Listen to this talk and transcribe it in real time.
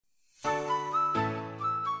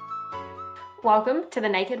Welcome to the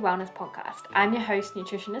Naked Wellness Podcast. I'm your host,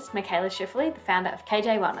 nutritionist Mikaela Schifferle, the founder of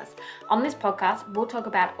KJ Wellness. On this podcast, we'll talk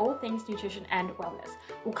about all things nutrition and wellness.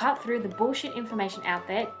 We'll cut through the bullshit information out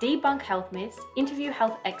there, debunk health myths, interview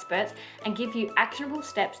health experts, and give you actionable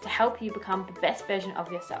steps to help you become the best version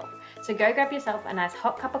of yourself. So go grab yourself a nice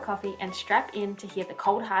hot cup of coffee and strap in to hear the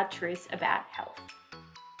cold hard truths about health.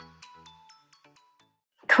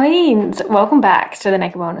 Queens, welcome back to the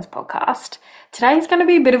Naked Wellness Podcast. Today's going to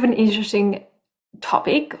be a bit of an interesting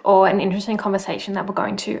topic or an interesting conversation that we're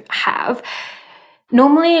going to have.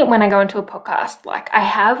 Normally when I go into a podcast, I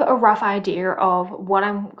have a rough idea of what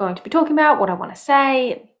I'm going to be talking about, what I want to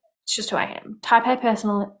say. It's just who I am. Type A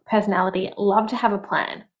personality, love to have a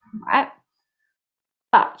plan, right?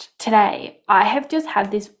 But today I have just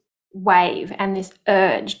had this wave and this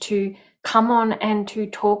urge to come on and to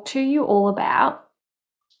talk to you all about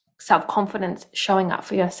self-confidence, showing up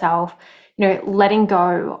for yourself, letting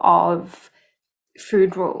go of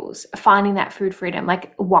food rules, finding that food freedom,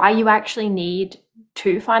 why you actually need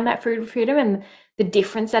to find that food freedom and the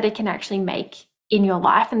difference that it can actually make in your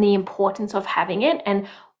life and the importance of having it and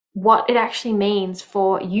what it actually means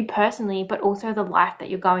for you personally, but also the life that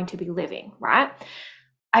you're going to be living, right?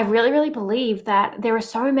 I really, really believe that there are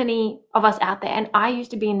so many of us out there, and I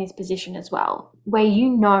used to be in this position as well, where you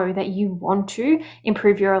know that you want to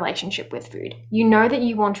improve your relationship with food. You know that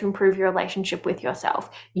you want to improve your relationship with yourself.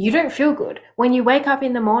 You don't feel good. When you wake up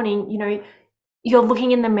in the morning, you're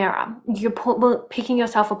looking in the mirror, you're picking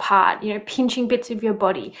yourself apart, pinching bits of your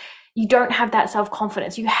body. You don't have that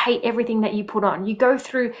self-confidence. You hate everything that you put on. You go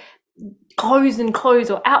through clothes and clothes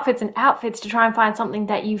or outfits and outfits to try and find something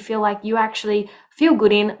that you feel like you actually feel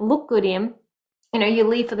good in, look good in. You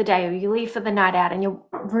leave for the day or you leave for the night out and your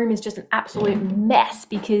room is just an absolute mess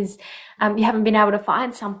because you haven't been able to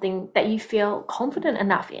find something that you feel confident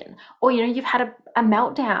enough in. Or, you've had a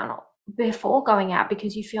meltdown before going out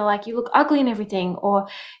because you feel like you look ugly and everything, or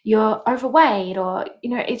you're overweight, or,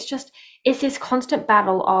 it's this constant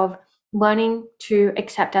battle of learning to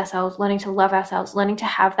accept ourselves, learning to love ourselves, learning to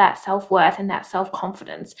have that self-worth and that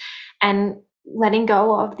self-confidence, and letting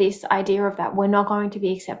go of this idea of that we're not going to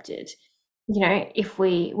be accepted, if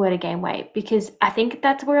we were to gain weight. Because I think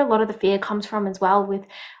that's where a lot of the fear comes from as well, with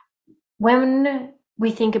when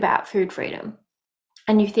we think about food freedom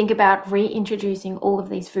and you think about reintroducing all of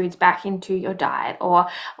these foods back into your diet, or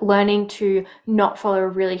learning to not follow a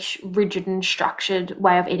really rigid and structured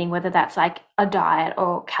way of eating, whether that's like a diet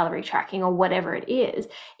or calorie tracking or whatever it is,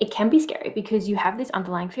 it can be scary because you have this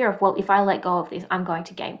underlying fear of, well, if I let go of this, I'm going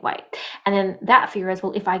to gain weight. And then that fear is,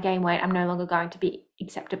 well, if I gain weight, I'm no longer going to be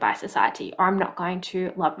accepted by society, or I'm not going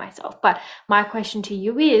to love myself. But my question to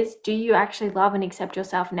you is, do you actually love and accept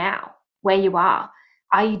yourself now, where you are?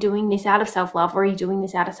 Are you doing this out of self-love, or are you doing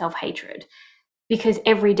this out of self-hatred? Because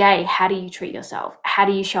every day, how do you treat yourself? How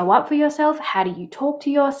do you show up for yourself? How do you talk to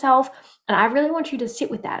yourself? And I really want you to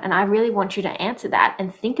sit with that. And I really want you to answer that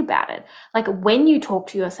and think about it. When you talk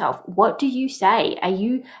to yourself, what do you say? Are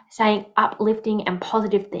you saying uplifting and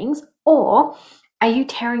positive things? Or are you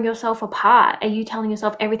tearing yourself apart? Are you telling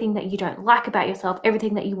yourself everything that you don't like about yourself,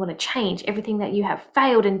 everything that you want to change, everything that you have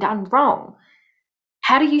failed and done wrong?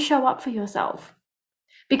 How do you show up for yourself?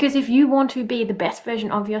 Because if you want to be the best version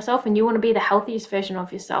of yourself, and you want to be the healthiest version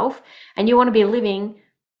of yourself, and you want to be living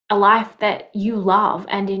a life that you love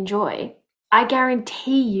and enjoy, I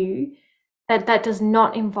guarantee you that that does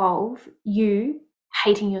not involve you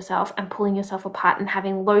hating yourself and pulling yourself apart and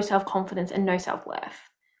having low self-confidence and no self-worth.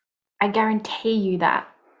 I guarantee you that.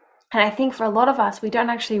 And I think for a lot of us, we don't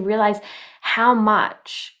actually realize how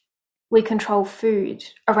much we control food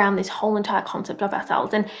around this whole entire concept of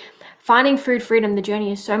ourselves. And finding food freedom, the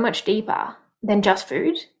journey is so much deeper than just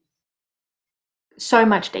food, so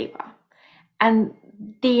much deeper. And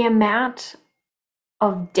the amount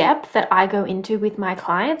of depth that I go into with my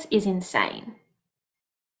clients is insane.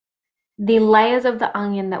 The layers of the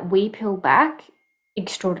onion that we peel back,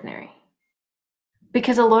 extraordinary.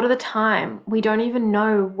 Because a lot of the time, we don't even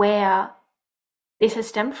know where this has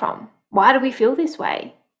stemmed from. Why do we feel this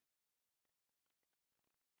way?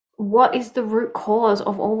 What is the root cause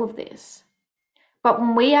of all of this? But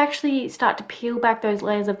when we actually start to peel back those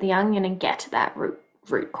layers of the onion and get to that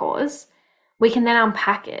root cause, we can then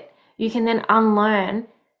unpack it. You can then unlearn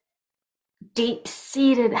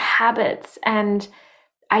deep-seated habits and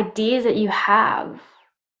ideas that you have,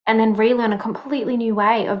 and then relearn a completely new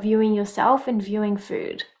way of viewing yourself and viewing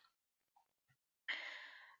food.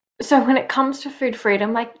 So when it comes to food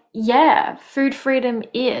freedom, food freedom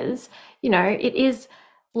is, it is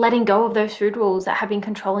letting go of those food rules that have been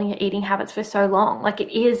controlling your eating habits for so long. It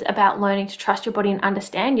is about learning to trust your body and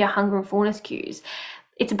understand your hunger and fullness cues.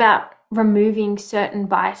 It's about removing certain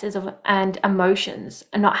biases and emotions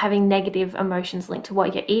and not having negative emotions linked to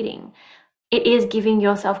what you're eating. It is giving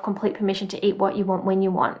yourself complete permission to eat what you want when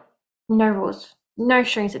you want. No rules, no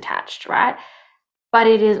strings attached, right? But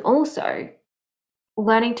it is also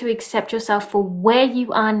learning to accept yourself for where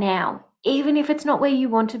you are now, even if it's not where you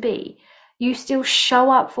want to be. You still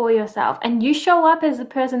show up for yourself, and you show up as the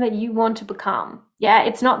person that you want to become. Yeah,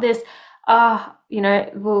 it's not this,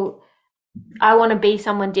 well, I want to be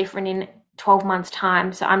someone different in 12 months'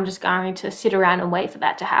 time, so I'm just going to sit around and wait for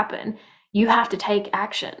that to happen. You have to take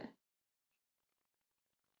action.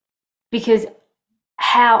 Because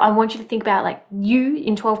I want you to think about, like, you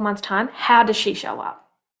in 12 months' time, how does she show up?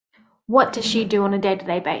 What does she do on a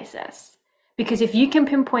day-to-day basis? Because if you can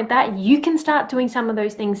pinpoint that, you can start doing some of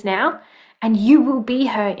those things now, and you will be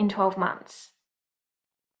her in 12 months.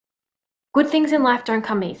 Good things in life don't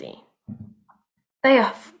come easy. They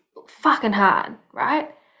are fucking hard, right?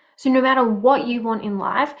 So no matter what you want in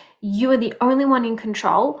life, you are the only one in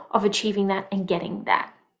control of achieving that and getting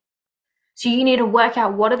that. So you need to work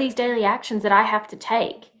out, what are these daily actions that I have to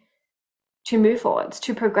take to move forwards,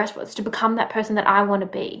 to progress forwards, to become that person that I want to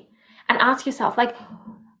be? And ask yourself, like,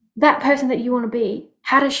 that person that you want to be,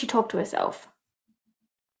 how does she talk to herself?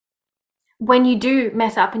 When you do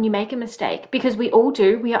mess up and you make a mistake, because we all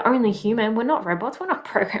do, we are only human, we're not robots, we're not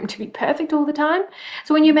programmed to be perfect all the time.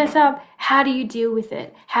 So when you mess up, how do you deal with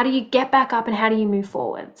it? How do you get back up, and how do you move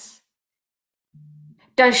forwards?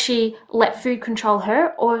 Does she let food control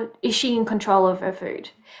her, or is she in control of her food?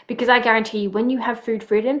 Because I guarantee you, when you have food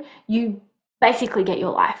freedom, you basically get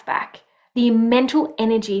your life back. The mental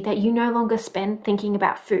energy that you no longer spend thinking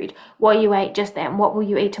about food, what you ate just then, what will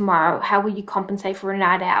you eat tomorrow, how will you compensate for a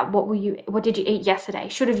night out, what did you eat yesterday,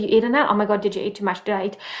 should have you eaten that, oh my god, did you eat too much, did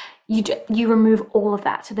I eat? You remove all of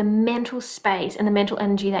that. So the mental space and the mental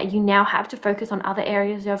energy that you now have to focus on other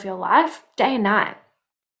areas of your life, day and night.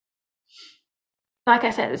 Like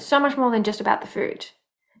I said, it's so much more than just about the food.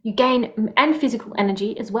 You gain, and physical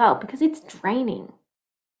energy as well, because it's draining.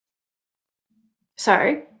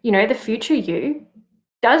 So, the future you,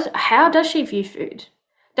 how does she view food?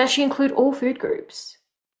 Does she include all food groups?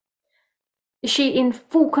 Is she in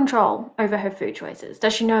full control over her food choices?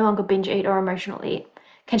 Does she no longer binge eat or emotional eat?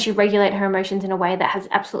 Can she regulate her emotions in a way that has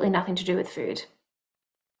absolutely nothing to do with food?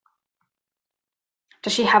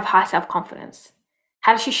 Does she have high self-confidence?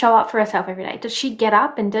 How does she show up for herself every day? Does she get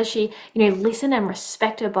up and does she, listen and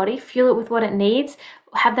respect her body, fuel it with what it needs,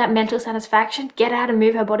 have that mental satisfaction, get out and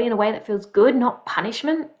move her body in a way that feels good, not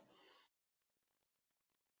punishment?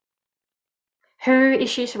 Who is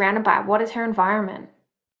she surrounded by? What is her environment?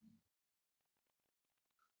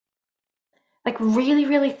 Like, really,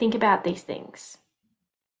 really think about these things.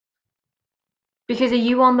 Because are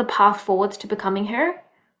you on the path forwards to becoming her?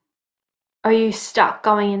 Are you stuck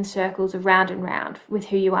going in circles around and round with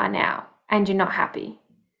who you are now, and you're not happy?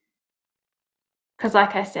 Because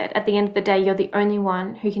like I said, at the end of the day, you're the only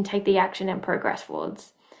one who can take the action and progress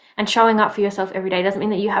forwards. And showing up for yourself every day doesn't mean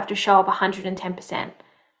that you have to show up 110%.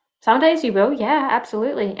 Some days you will, yeah,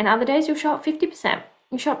 absolutely. And other days you'll show up 50%.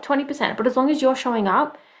 You show up 20%. But as long as you're showing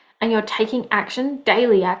up and you're taking action,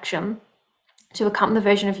 daily action, to become the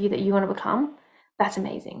version of you that you want to become, that's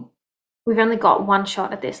amazing. We've only got one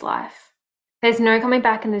shot at this life. There's no coming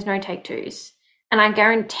back and there's no take twos. And I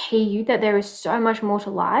guarantee you that there is so much more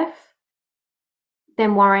to life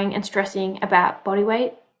than worrying and stressing about body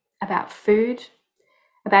weight, about food,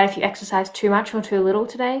 about if you exercise too much or too little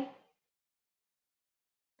today.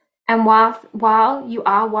 And while you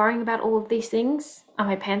are worrying about all of these things, are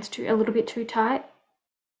my pants a little bit too tight?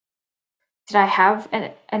 Did I have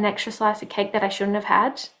an extra slice of cake that I shouldn't have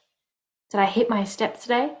had? Did I hit my steps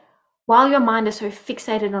today? While your mind is so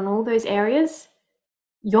fixated on all those areas,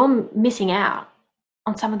 you're missing out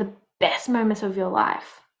on some of the best moments of your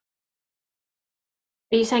life.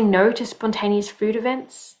 Are you saying no to spontaneous food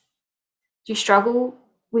events? Do you struggle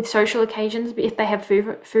with social occasions if they have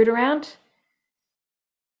food around?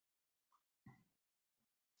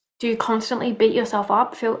 Do you constantly beat yourself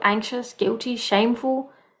up, feel anxious, guilty,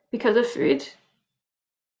 shameful because of food?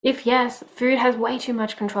 If yes, food has way too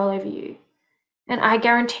much control over you. And I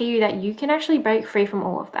guarantee you that you can actually break free from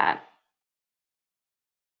all of that.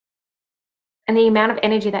 And the amount of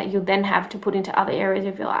energy that you'll then have to put into other areas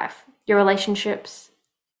of your life, your relationships,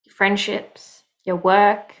 your friendships, your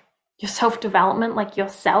work, your self-development, like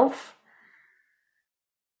yourself.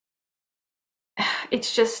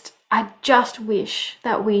 It's just, I just wish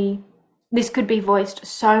that this could be voiced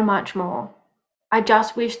so much more. I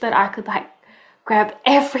just wish that I could grab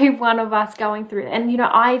every one of us going through it. And,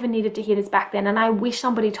 I even needed to hear this back then. And I wish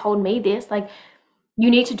somebody told me this, you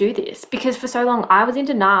need to do this, because for so long I was in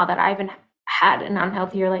denial that I even had an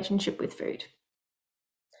unhealthy relationship with food.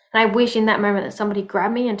 And I wish in that moment that somebody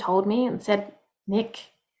grabbed me and told me and said, Nick,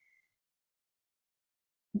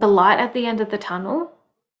 the light at the end of the tunnel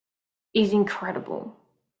is incredible.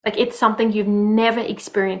 Like, it's something you've never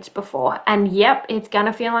experienced before. And yep, it's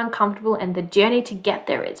gonna feel uncomfortable, and the journey to get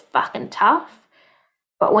there is fucking tough.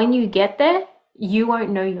 But when you get there, you won't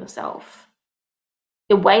know yourself.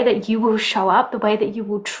 The way that you will show up, the way that you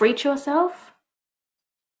will treat yourself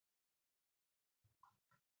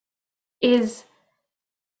is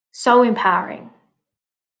so empowering.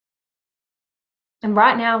 And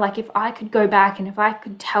right now, like, if I could go back and if I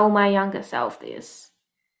could tell my younger self this,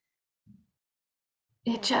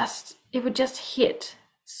 it would just hit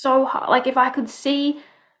so hard. Like, if I could see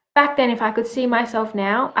back then, if I could see myself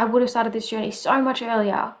now, I would have started this journey so much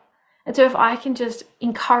earlier. And so if I can just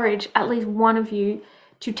encourage at least one of you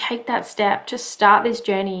to take that step, to start this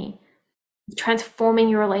journey, transforming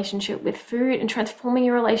your relationship with food and transforming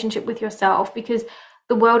your relationship with yourself, because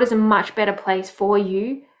the world is a much better place for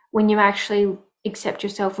you when you actually accept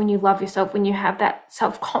yourself, when you love yourself, when you have that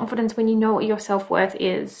self-confidence, when you know what your self-worth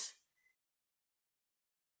is.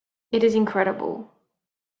 It is incredible.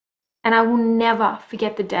 And I will never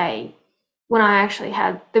forget the day when I actually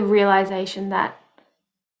had the realization that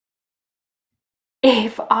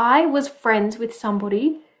if I was friends with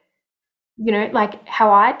somebody, you know, like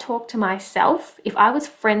how I talk to myself, if I was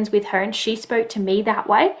friends with her and she spoke to me that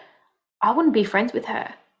way, I wouldn't be friends with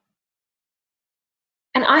her.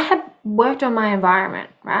 And I had worked on my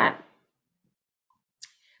environment, right?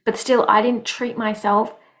 But still, I didn't treat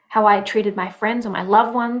myself how I treated my friends or my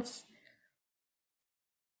loved ones.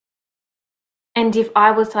 And if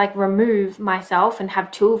I was to like remove myself and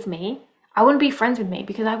have two of me, I wouldn't be friends with me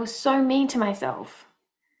because I was so mean to myself.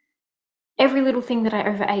 Every little thing that I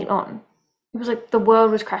overate on, it was like the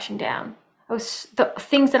world was crashing down. The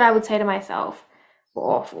things that I would say to myself were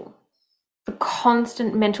awful. The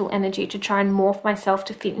constant mental energy to try and morph myself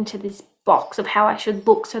to fit into this box of how I should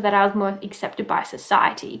look so that I was more accepted by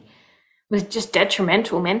society was just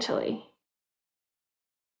detrimental mentally.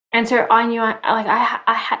 And so I knew I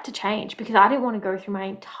had to change, because I didn't want to go through my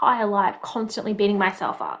entire life constantly beating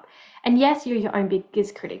myself up. And yes, you're your own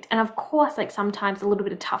biggest critic. And of course, like sometimes a little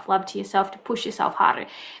bit of tough love to yourself to push yourself harder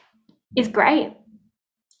is great.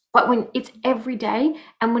 But when it's every day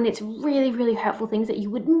and when it's really, really hurtful things that you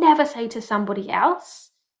would never say to somebody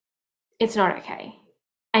else, it's not okay.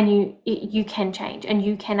 And you can change, and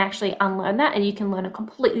you can actually unlearn that, and you can learn a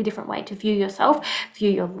completely different way to view yourself,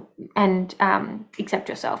 and accept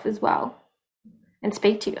yourself as well, and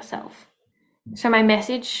speak to yourself. So my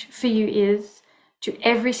message for you is to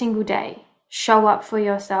every single day show up for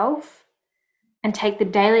yourself and take the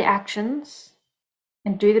daily actions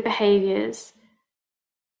and do the behaviors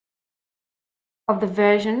of the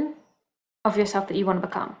version of yourself that you want to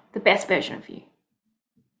become, the best version of you.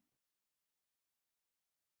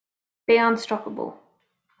 Be unstoppable.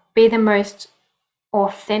 Be the most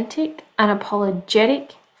authentic,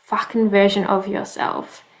 unapologetic fucking version of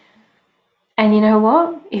yourself. And you know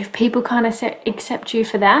what? If people can't accept you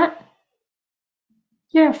for that,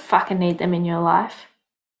 you don't fucking need them in your life.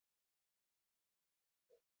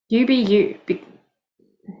 You be you.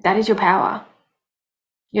 That is your power.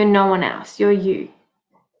 You're no one else. You're you.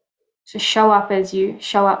 So show up as you,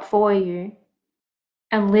 show up for you,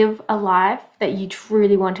 and live a life that you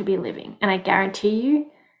truly want to be living. And I guarantee you,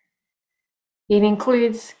 it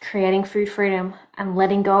includes creating food freedom and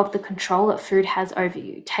letting go of the control that food has over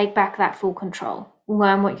you. Take back that full control.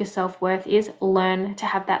 Learn what your self-worth is. Learn to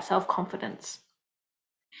have that self-confidence.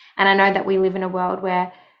 And I know that we live in a world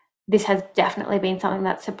where this has definitely been something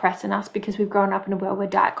that's suppressed in us, because we've grown up in a world where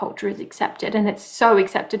diet culture is accepted, and it's so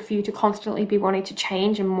accepted for you to constantly be wanting to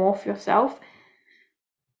change and morph yourself.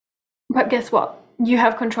 But guess what? You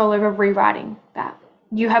have control over rewriting that.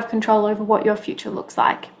 You have control over what your future looks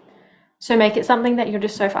like. So make it something that you're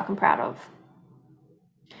just so fucking proud of.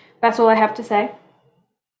 That's all I have to say.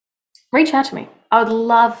 Reach out to me. I would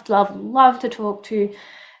love, love, love to talk to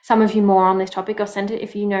some of you more on this topic, or send it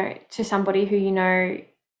if you know to somebody who you know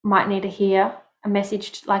might need to hear a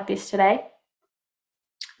message like this today.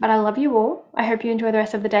 But I love you all. I hope you enjoy the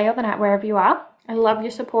rest of the day or the night wherever you are. I love your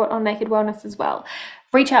support on Naked Wellness as well.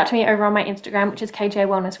 Reach out to me over on my Instagram, which is KJ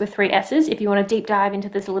Wellness with 3 S's, if you want to deep dive into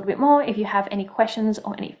this a little bit more, if you have any questions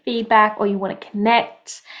or any feedback, or you want to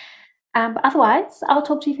connect. But otherwise, I'll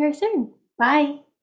talk to you very soon. Bye.